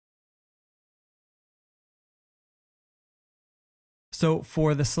So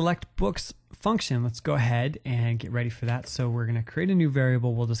for the select books function, let's go ahead and get ready for that. So we're going to create a new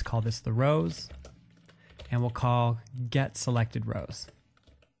variable. We'll just call this the rows, and we'll call get selected rows.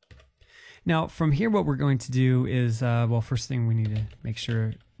 Now from here, what we're going to do is, well, first thing we need to make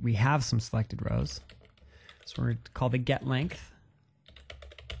sure we have some selected rows. So we're going to call the get length.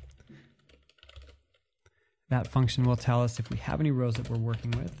 That function will tell us if we have any rows that we're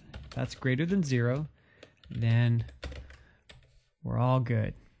working with. If that's greater than 0, then we're all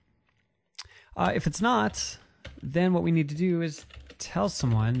good. If it's not, then what we need to do is tell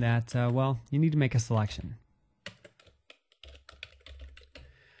someone that, well, you need to make a selection.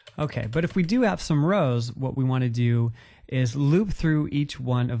 Okay, but if we do have some rows, what we want to do is loop through each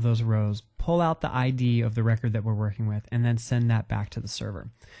one of those rows, pull out the ID of the record that we're working with, and then send that back to the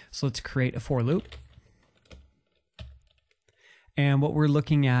server. So let's create a for loop. And what we're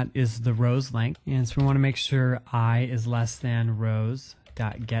looking at is the rows length. And so we want to make sure I is less than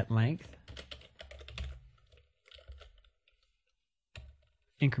rows.getLength.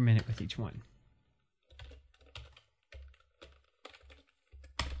 Increment it with each one.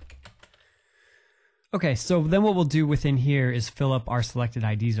 Okay, so then what we'll do within here is fill up our selected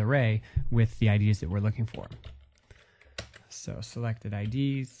IDs array with the IDs that we're looking for. So selected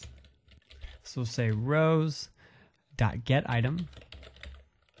IDs. So we'll say rows.getItem.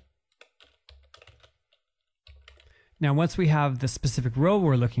 Now once we have the specific row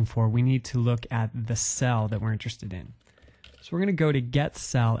we're looking for, we need to look at the cell that we're interested in. So we're going to go to get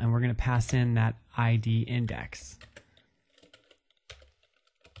cell, and we're going to pass in that ID index.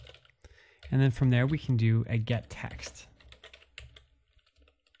 And then from there we can do a get text.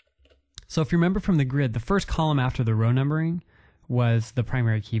 So if you remember from the grid, the first column after the row numbering was the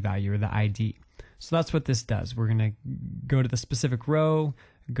primary key value, or the ID. So that's what this does. We're going to go to the specific row,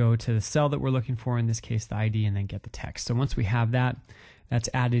 go to the cell that we're looking for, in this case the ID, and then get the text. So once we have that, that's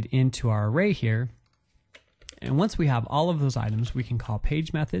added into our array here. And once we have all of those items, we can call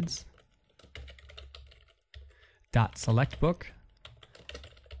page methods dot select book.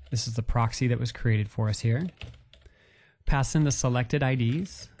 This is the proxy that was created for us here. Pass in the selected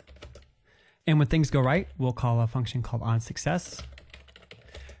IDs. And when things go right, we'll call a function called onSuccess.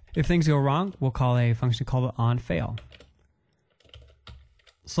 If things go wrong, we'll call a function called onFail.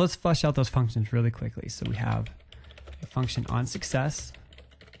 So let's flesh out those functions really quickly. So we have a function onSuccess.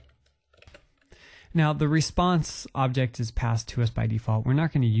 Now the response object is passed to us by default. We're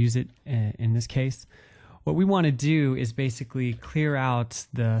not going to use it in this case. What we want to do is basically clear out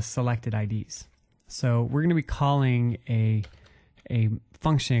the selected IDs. So we're going to be calling a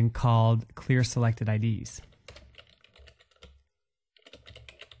function called clear selected IDs.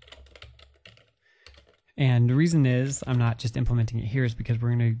 And the reason is I'm not just implementing it here is because we're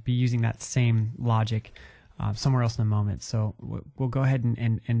going to be using that same logic somewhere else in a moment. So we'll go ahead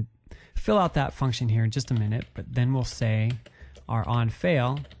and fill out that function here in just a minute, but then we'll say our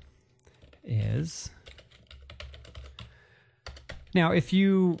onFail is... Now, if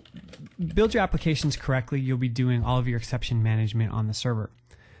you build your applications correctly, you'll be doing all of your exception management on the server.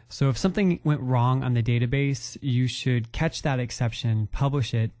 So if something went wrong on the database, you should catch that exception,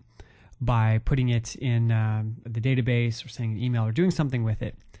 publish it by putting it in the database or sending an email or doing something with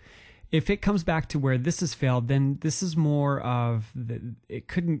it. If it comes back to where this has failed, then this is more of it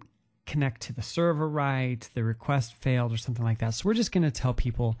couldn't connect to the server right, the request failed or something like that. So we're just going to tell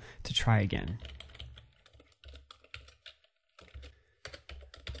people to try again.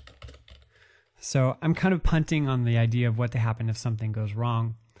 So I'm kind of punting on the idea of what to happen if something goes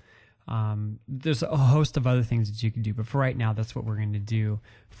wrong. There's a host of other things that you can do, but for right now, that's what we're going to do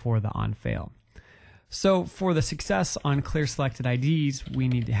for the onFail. So for the success on clear selected IDs, we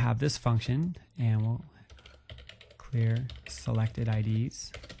need to have this function, and we'll clear selected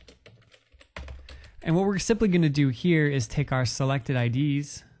IDs. And what we're simply going to do here is take our selected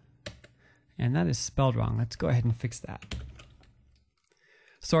IDs, and that is spelled wrong. Let's go ahead and fix that.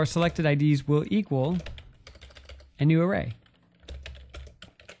 So our selected IDs will equal a new array.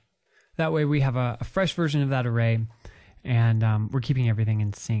 That way we have a fresh version of that array, and we're keeping everything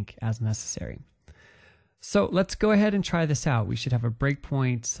in sync as necessary. So let's go ahead and try this out. We should have a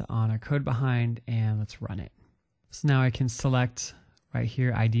breakpoint on our code behind, and let's run it. So now I can select right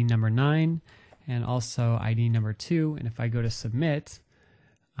here ID number 9 and also ID number 2, and if I go to submit,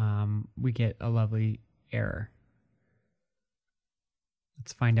 we get a lovely error.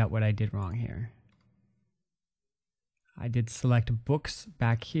 Let's find out what I did wrong here. I did select books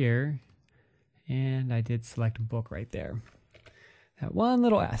back here, and I did select book right there. That one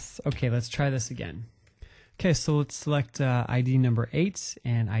little S. Okay, let's try this again. Okay, so let's select ID number 8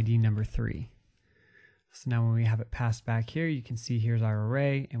 and ID number 3. So now when we have it passed back here, you can see here's our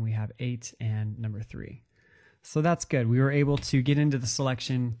array, and we have 8 and number 3. So that's good. We were able to get into the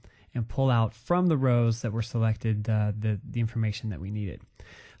selection and pull out from the rows that were selected the information that we needed.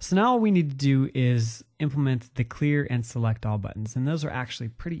 So now all we need to do is implement the clear and select all buttons, and those are actually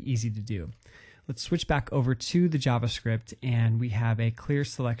pretty easy to do. Let's switch back over to the JavaScript, and we have a clear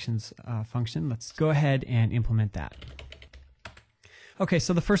selections function. Let's go ahead and implement that. Okay,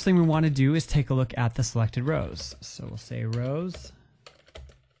 so the first thing we want to do is take a look at the selected rows. So we'll say rows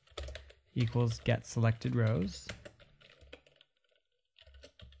equals get selected rows.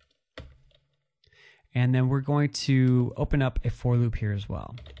 And then we're going to open up a for loop here as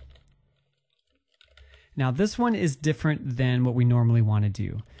well. Now this one is different than what we normally want to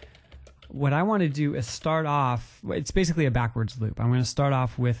do. What I want to do is start off, it's basically a backwards loop. I'm going to start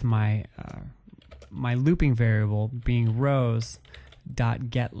off with my my looping variable being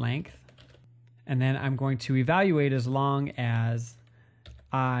rows.getLength, and then I'm going to evaluate as long as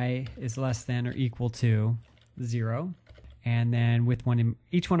I is less than or equal to 0. And then with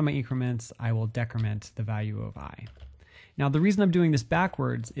each one of my increments, I will decrement the value of I. Now the reason I'm doing this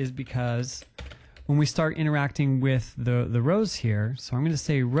backwards is because when we start interacting with the rows here, so I'm going to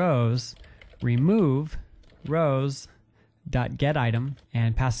say rows remove rows.getItem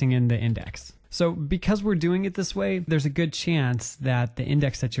and passing in the index. So because we're doing it this way, there's a good chance that the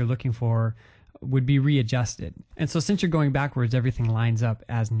index that you're looking for would be readjusted. And so since you're going backwards, everything lines up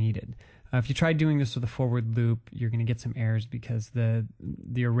as needed. If you try doing this with a forward loop, you're going to get some errors because the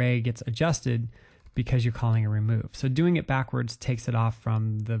array gets adjusted because you're calling a remove. So doing it backwards takes it off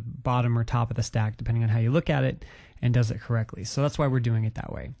from the bottom or top of the stack, depending on how you look at it, and does it correctly. So that's why we're doing it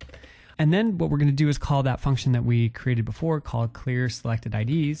that way. And then what we're going to do is call that function that we created before, called clear selected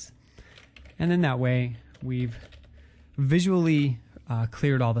IDs. And then that way we've visually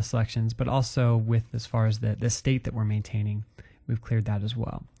cleared all the selections, but also with as far as the state that we're maintaining, we've cleared that as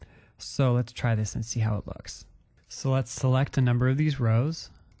well. So let's try this and see how it looks. So let's select a number of these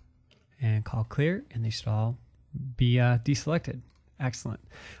rows and call clear, and they should all be deselected. Excellent.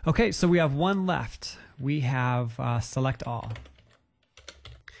 Okay, so we have one left. We have select all.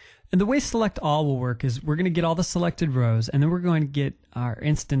 And the way select all will work is we're going to get all the selected rows, and then we're going to get our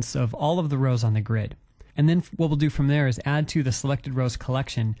instance of all of the rows on the grid. And then what we'll do from there is add to the selected rows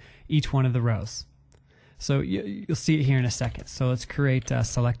collection each one of the rows. So you'll see it here in a second. So let's create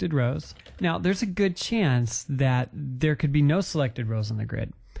selected rows. Now there's a good chance that there could be no selected rows on the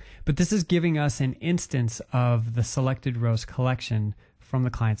grid, but this is giving us an instance of the selected rows collection from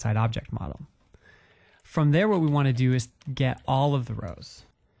the client-side object model. From there, what we want to do is get all of the rows.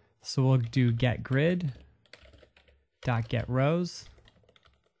 So we'll do getGrid.getRows,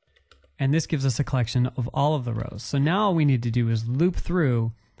 and this gives us a collection of all of the rows. So now all we need to do is loop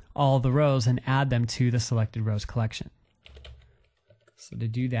through all the rows and add them to the selected rows collection. So to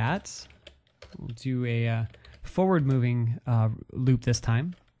do that, we'll do a forward moving loop this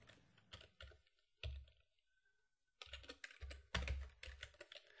time.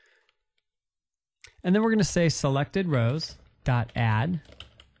 And then we're going to say selected rows dot add,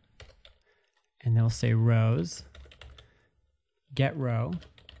 and then we'll say rows get row,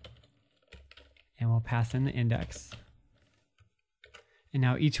 and we'll pass in the index. And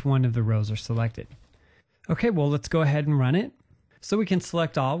now each one of the rows are selected. Okay, well, let's go ahead and run it. So we can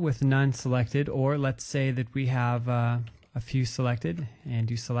select all with none selected, or let's say that we have a few selected and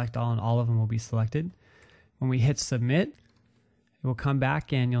do select all, and all of them will be selected. When we hit submit, it will come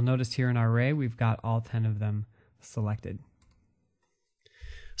back, and you'll notice here in our array we've got all 10 of them selected.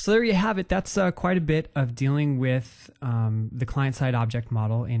 So there you have it. That's quite a bit of dealing with the client-side object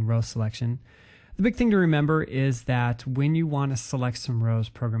model in row selection. The big thing to remember is that when you want to select some rows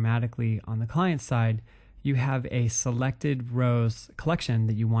programmatically on the client side, you have a selected rows collection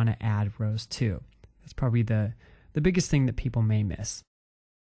that you want to add rows to. That's probably the biggest thing that people may miss.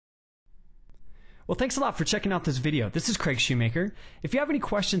 Well, thanks a lot for checking out this video. This is Craig Shoemaker. If you have any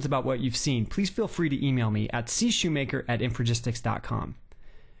questions about what you've seen, please feel free to email me at cshoemaker@infragistics.com.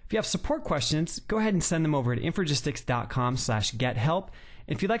 If you have support questions, go ahead and send them over to infragistics.com/gethelp.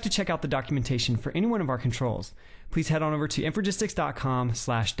 And if you'd like to check out the documentation for any one of our controls, please head on over to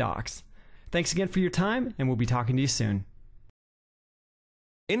infragistics.com/docs. Thanks again for your time, and we'll be talking to you soon.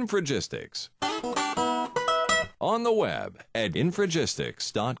 Infragistics. On the web at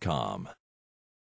infragistics.com.